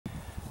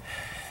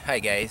Hi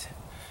guys,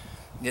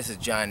 this is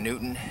John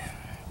Newton,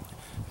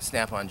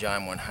 Snap-on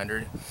John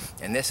 100,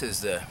 and this is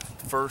the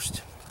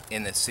first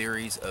in the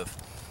series of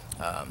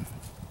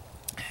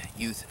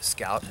Youth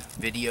Scout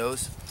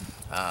videos.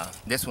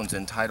 This one's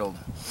entitled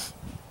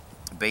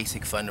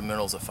Basic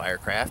Fundamentals of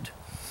Firecraft,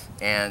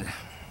 and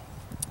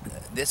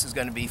this is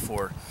going to be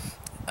for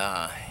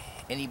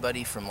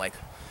anybody from like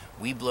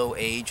Weeblo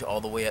age all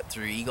the way up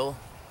through Eagle,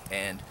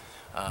 and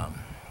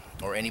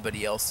or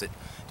anybody else that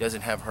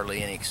doesn't have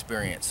hardly any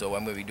experience. So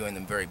I'm going to be doing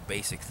the very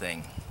basic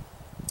thing.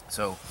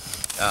 So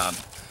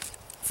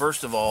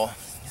first of all,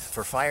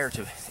 for fire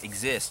to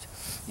exist,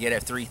 you gotta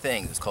have three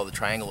things. It's called the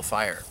triangle of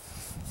fire,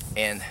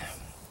 and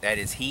that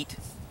is heat,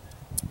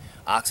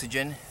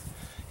 oxygen,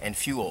 and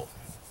fuel.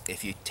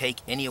 If you take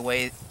any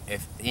away,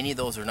 if any of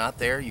those are not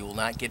there, you will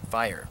not get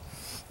fire.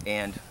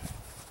 And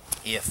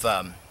if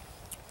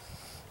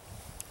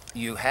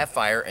you have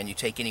fire and you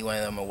take any one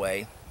of them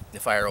away, the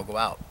fire will go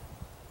out.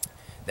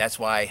 That's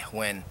why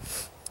when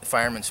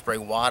firemen spray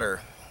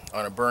water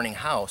on a burning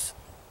house,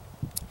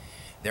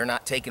 they're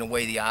not taking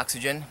away the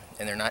oxygen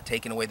and they're not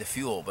taking away the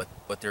fuel, but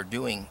what they're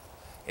doing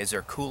is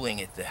they're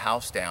cooling the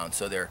house down,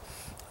 so they're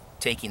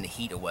taking the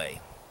heat away.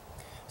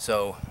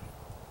 So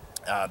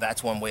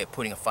that's one way of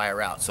putting a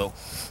fire out. So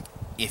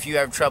if you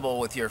have trouble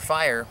with your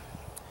fire,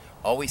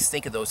 always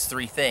think of those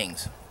three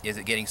things. Is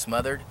it getting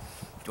smothered?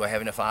 Do I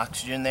have enough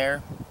oxygen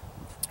there?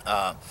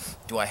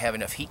 Do I have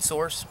enough heat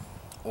source?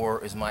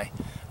 Or is my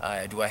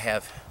do I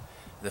have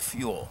the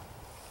fuel?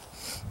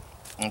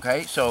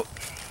 Okay, so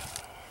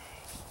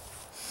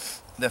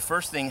the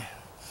first thing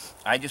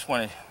I just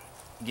want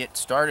to get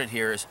started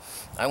here is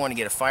I want to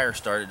get a fire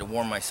started to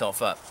warm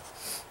myself up.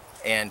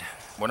 And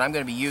what I'm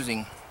going to be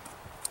using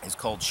is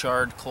called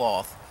shard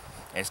cloth,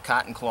 and it's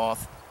cotton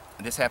cloth.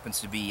 This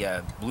happens to be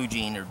blue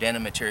jean or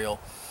denim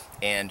material,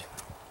 and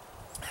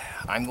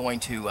I'm going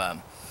to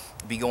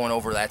be going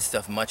over that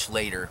stuff much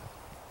later,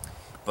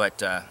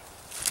 but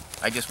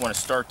I just want to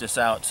start this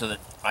out so that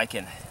I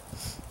can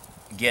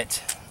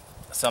get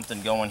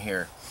something going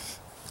here.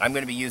 I'm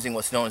going to be using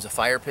what's known as a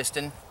fire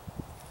piston,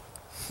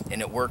 and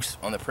it works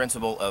on the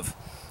principle of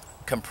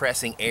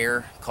compressing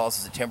air,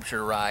 causes the temperature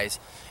to rise,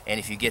 and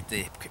if you get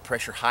the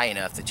pressure high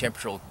enough, the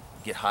temperature will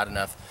get hot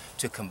enough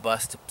to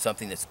combust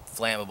something that's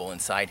flammable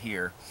inside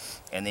here,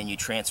 and then you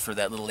transfer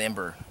that little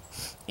ember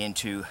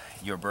into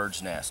your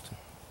bird's nest.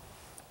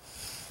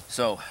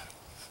 So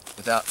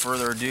without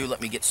further ado,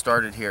 let me get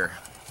started here.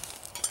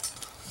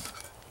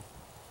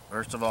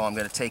 First of all, I'm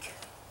going to take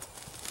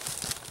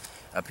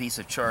a piece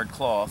of charred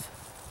cloth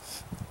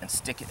and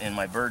stick it in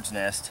my bird's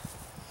nest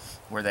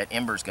where that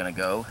ember is going to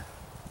go.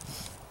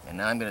 And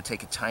now I'm going to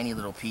take a tiny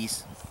little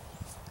piece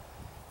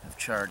of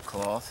charred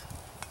cloth.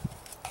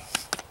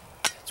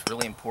 It's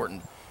really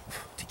important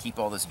to keep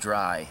all this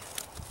dry.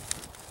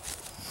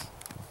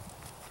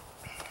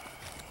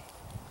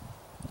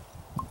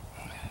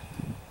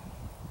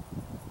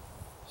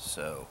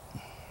 So,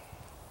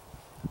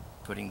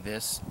 putting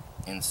this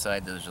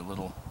inside, there's a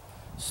little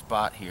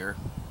spot here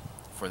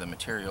for the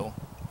material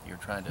you're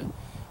trying to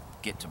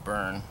get to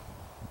burn,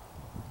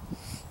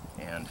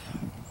 and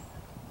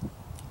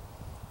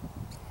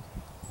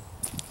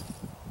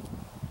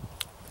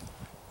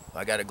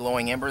I got a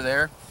glowing ember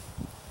there.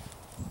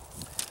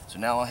 So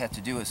now all I have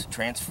to do is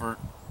transfer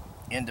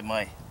into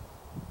my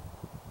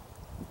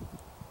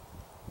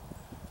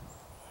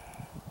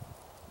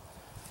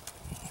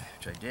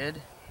which I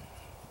did.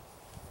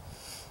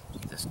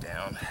 Put this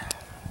down.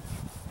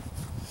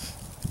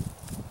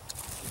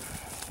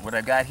 What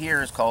I've got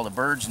here is called a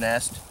bird's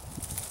nest,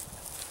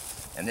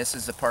 and this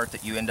is the part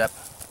that you end up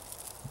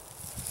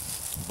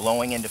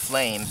blowing into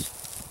flames.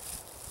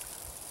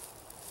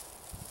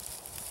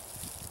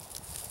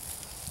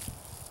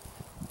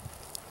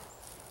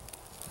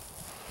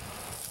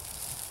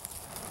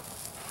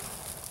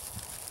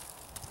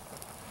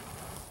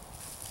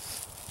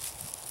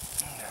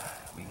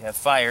 We have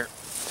fire.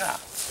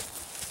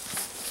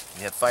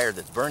 We have fire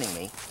that's burning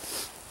me.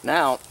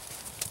 Now,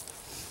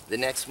 the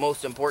next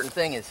most important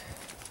thing is,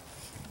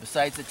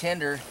 besides the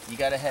tinder, you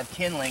got to have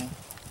kindling.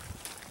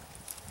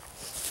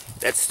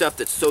 That stuff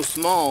that's so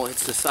small,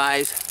 it's the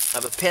size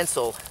of a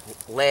pencil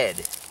lead.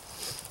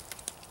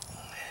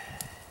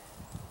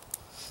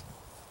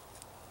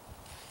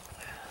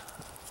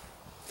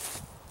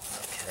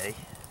 Okay,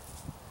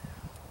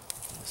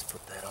 let's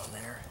put that on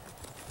there.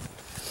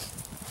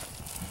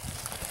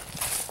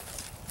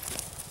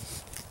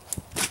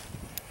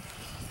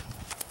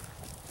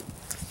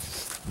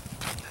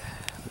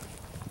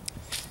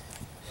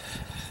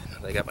 Now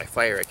that I got my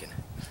fire, I can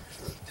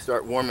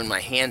start warming my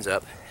hands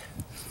up.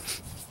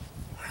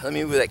 Let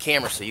me move that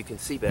camera so you can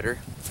see better.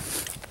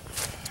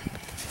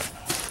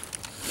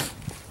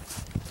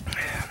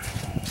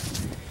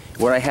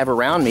 What I have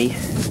around me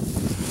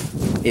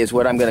is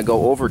what I'm going to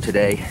go over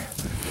today,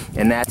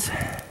 and that's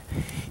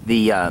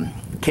the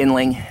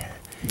kindling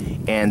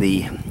and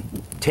the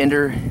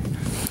tinder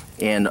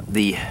and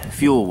the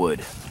fuel wood.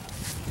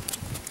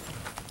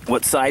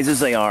 What sizes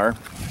they are,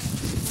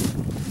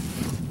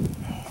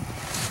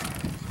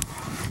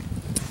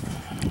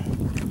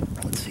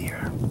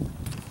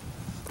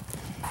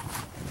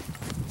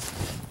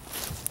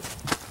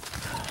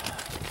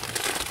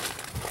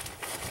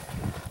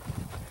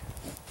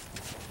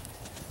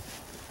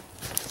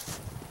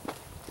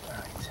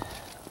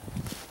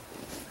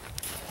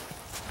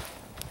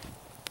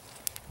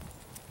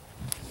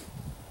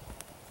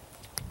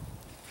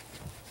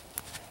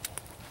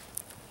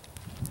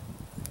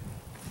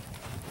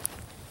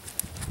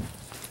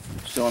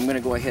 So I'm going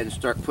to go ahead and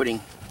start putting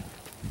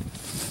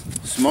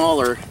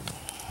smaller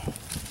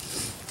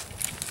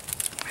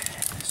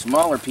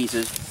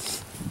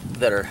pieces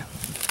that are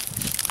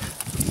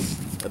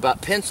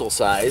about pencil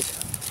size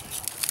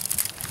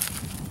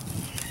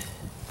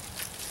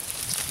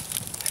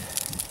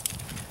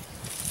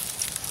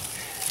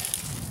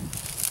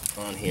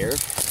on here.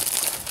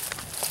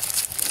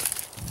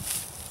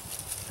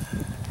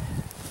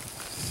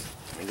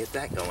 Let me get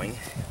that going.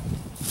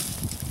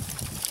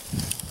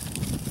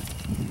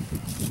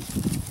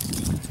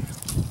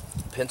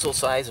 Pencil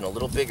size and a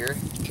little bigger.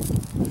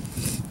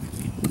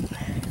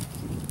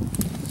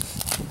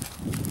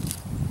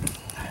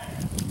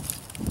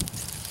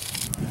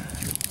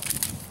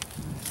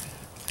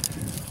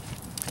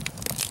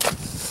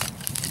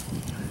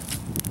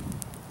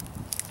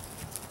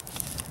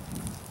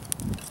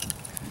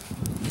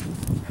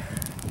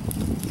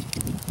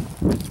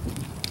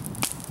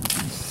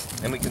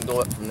 And we can go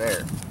up from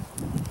there.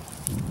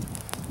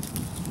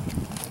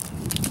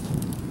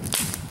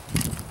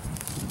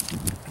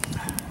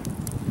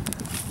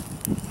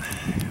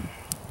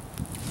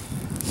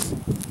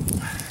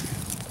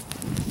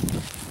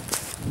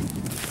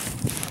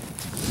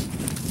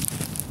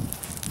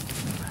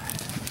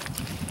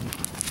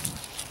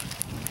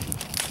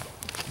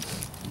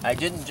 I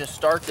didn't just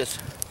start this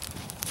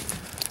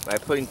by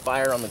putting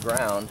fire on the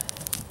ground.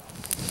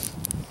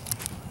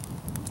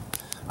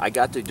 I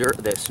got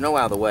the snow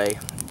out of the way,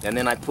 and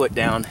then I put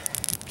down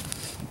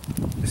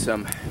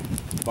some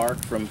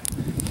bark from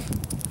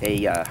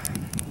a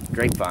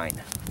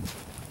grapevine.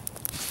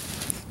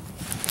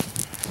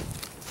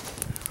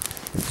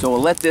 So we'll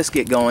let this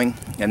get going,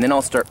 and then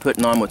I'll start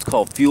putting on what's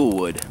called fuel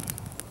wood.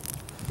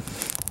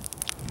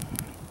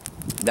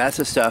 That's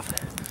the stuff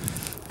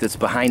that's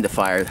behind the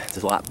fire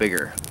that's a lot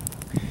bigger.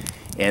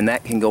 And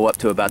that can go up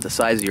to about the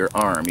size of your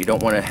arm. You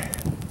don't want to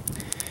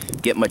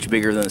get much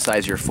bigger than the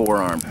size of your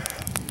forearm.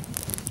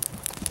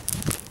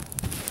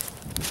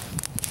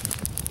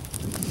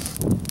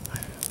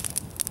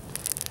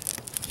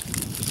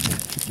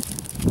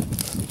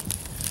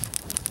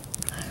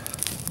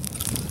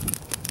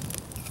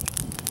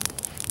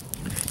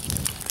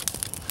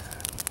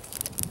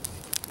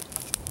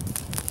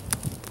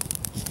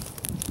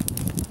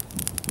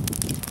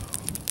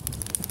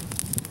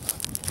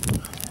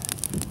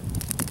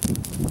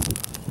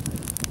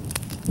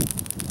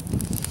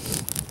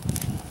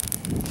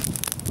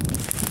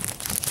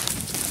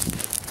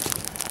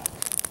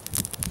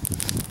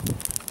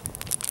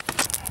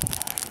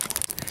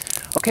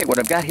 Okay, what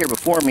I've got here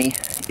before me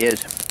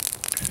is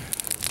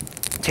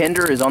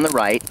tender is on the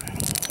right.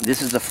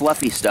 This is the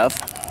fluffy stuff,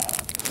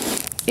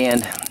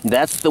 and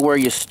that's where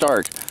you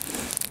start.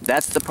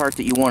 That's the part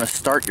that you want to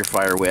start your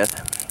fire with.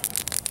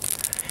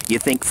 You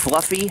think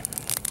fluffy,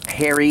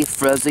 hairy,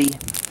 fuzzy,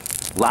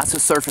 lots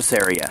of surface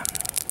area.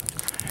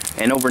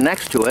 And over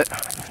next to it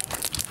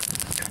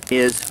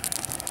is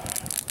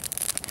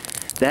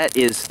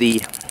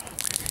the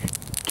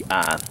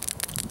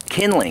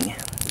kindling.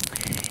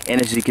 And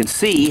as you can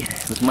see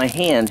with my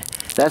hand,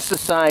 that's the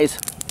size.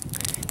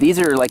 These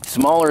are like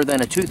smaller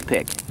than a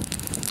toothpick.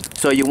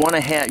 So you want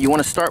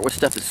to start with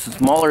stuff that's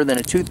smaller than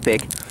a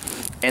toothpick,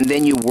 and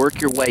then you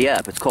work your way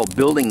up. It's called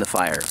building the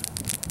fire.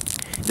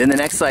 Then the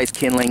next size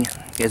kindling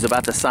is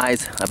about the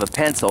size of a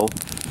pencil,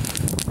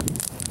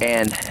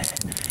 and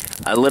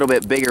a little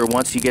bit bigger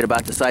once you get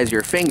about the size of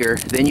your finger.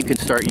 Then you can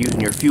start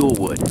using your fuel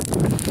wood.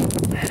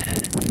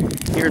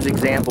 Here's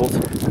examples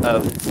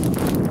of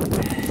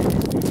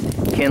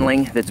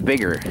kindling that's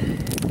bigger.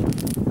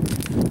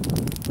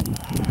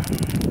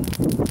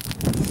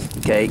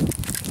 Okay,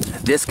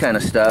 this kind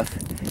of stuff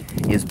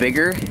is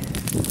bigger.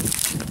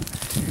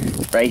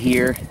 Right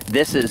here,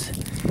 this is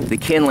the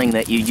kindling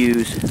that you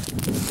use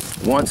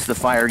once the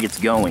fire gets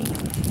going.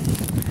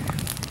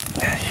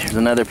 Here's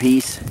another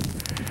piece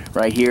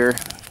right here.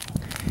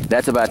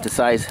 That's about the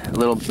size,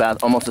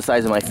 about almost the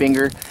size of my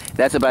finger.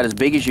 That's about as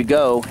big as you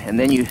go, and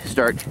then you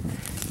start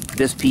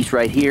this piece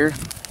right here.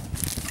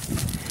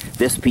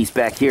 This piece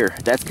back here,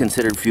 that's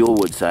considered fuel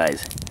wood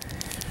size.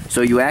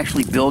 So you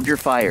actually build your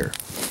fire.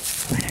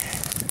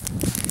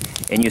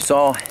 And you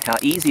saw how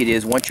easy it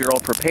is once you're all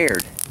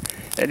prepared.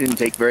 That didn't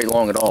take very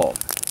long at all.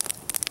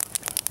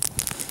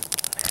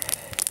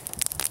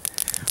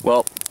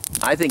 Well,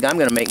 I think I'm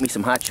going to make me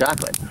some hot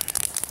chocolate.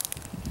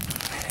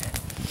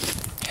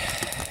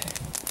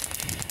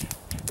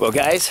 Well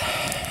guys,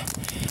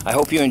 I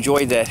hope you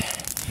enjoyed the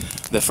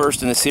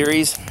first in the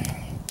series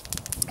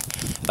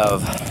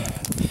of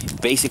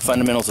basic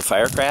fundamentals of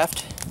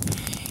firecraft,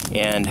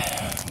 and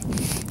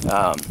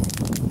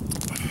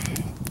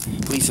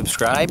please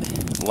subscribe,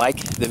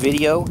 like the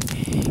video,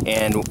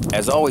 and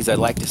as always, I'd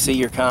like to see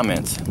your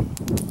comments.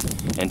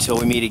 Until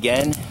we meet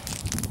again,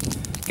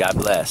 God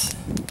bless.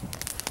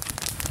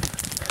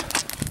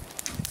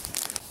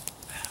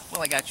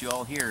 Well, I got you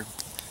all here.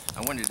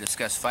 I wanted to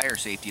discuss fire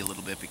safety a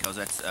little bit, because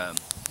that's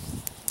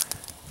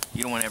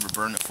you don't want to ever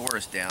burn the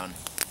forest down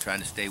trying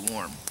to stay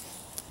warm.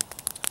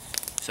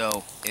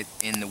 So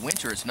in the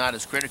winter it's not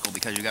as critical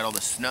because you got all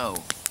the snow.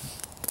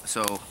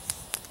 So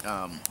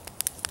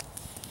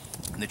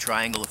In the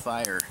triangle of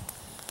fire,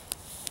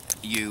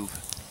 you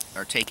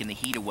are taking the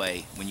heat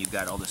away when you've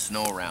got all the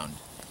snow around,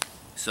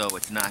 so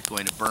it's not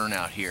going to burn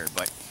out here.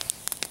 But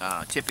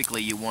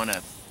typically you want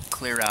to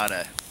clear out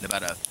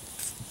about a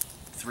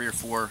 3 or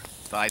 4,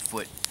 5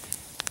 foot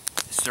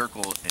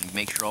circle and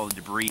make sure all the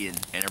debris and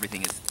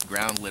everything is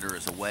ground litter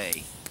is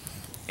away.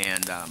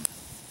 And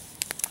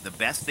the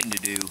best thing to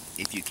do,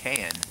 if you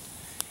can,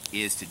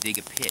 is to dig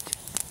a pit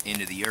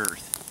into the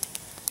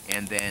earth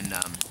and then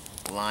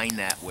line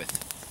that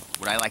with,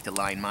 what I like to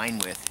line mine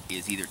with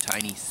is either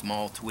tiny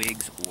small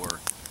twigs,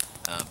 or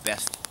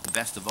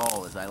best of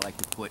all is I like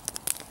to put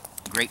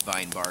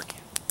grapevine bark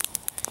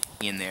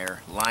in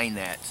there, line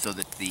that so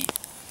that the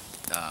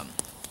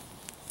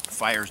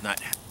fire's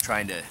not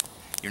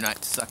you're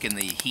not sucking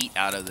the heat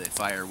out of the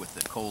fire with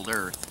the cold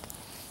earth,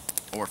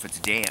 or if it's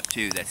damp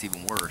too, that's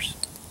even worse.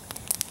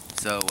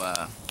 So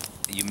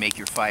you make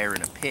your fire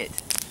in a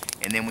pit,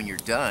 and then when you're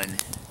done,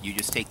 you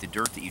just take the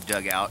dirt that you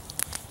dug out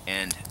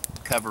and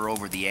cover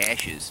over the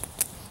ashes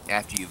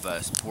after you've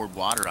poured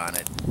water on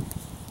it,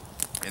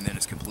 and then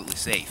it's completely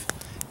safe.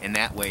 And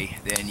that way,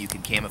 then you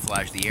can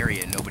camouflage the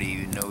area and nobody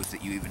even knows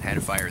that you even had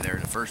a fire there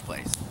in the first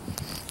place.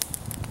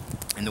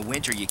 In the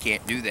winter, you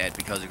can't do that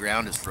because the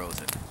ground is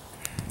frozen.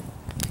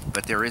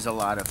 But there is a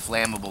lot of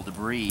flammable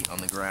debris on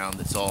the ground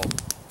that's all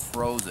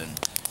frozen.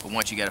 But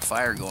once you got a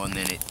fire going,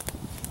 then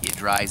it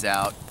dries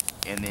out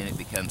and then it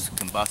becomes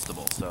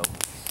combustible. So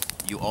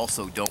you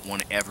also don't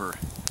want to ever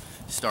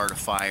start a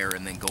fire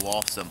and then go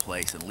off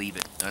someplace and leave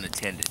it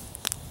unattended.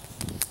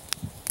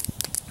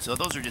 So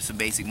those are just some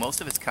basic,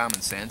 most of it's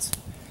common sense,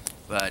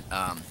 but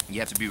you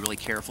have to be really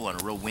careful on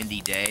a real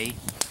windy day.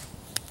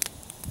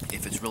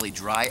 If it's really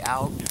dry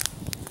out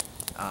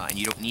and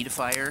you don't need a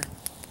fire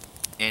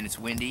and it's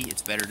windy,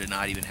 it's better to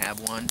not even have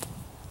one.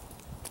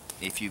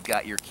 If you've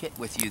got your kit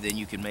with you, then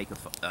you can make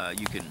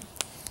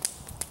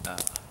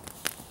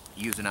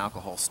use an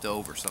alcohol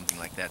stove or something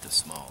like that that's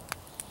small.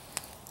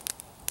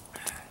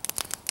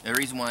 The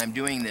reason why I'm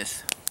doing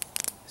this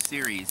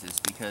series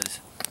is because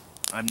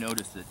I've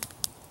noticed that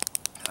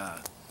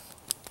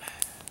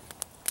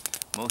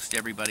most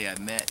everybody I've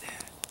met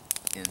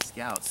in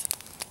Scouts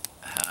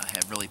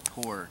have really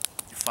poor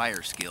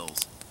fire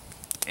skills,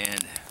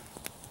 and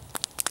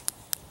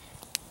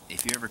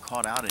if you're ever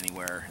caught out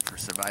anywhere, for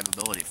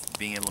survivability,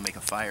 being able to make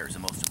a fire is the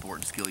most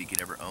important skill you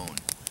could ever own.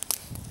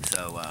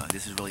 So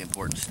this is really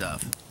important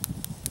stuff.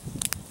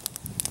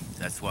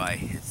 That's why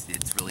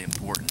it's really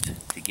important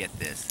to get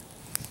this.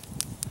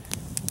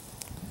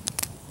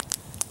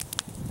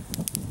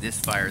 This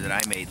fire that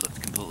I made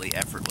looked completely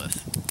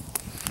effortless,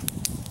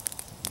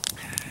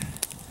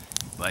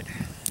 but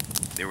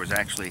there was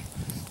actually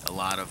a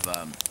lot of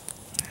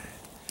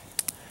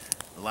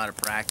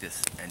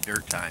practice and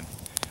dirt time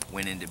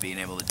went into being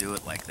able to do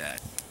it like that.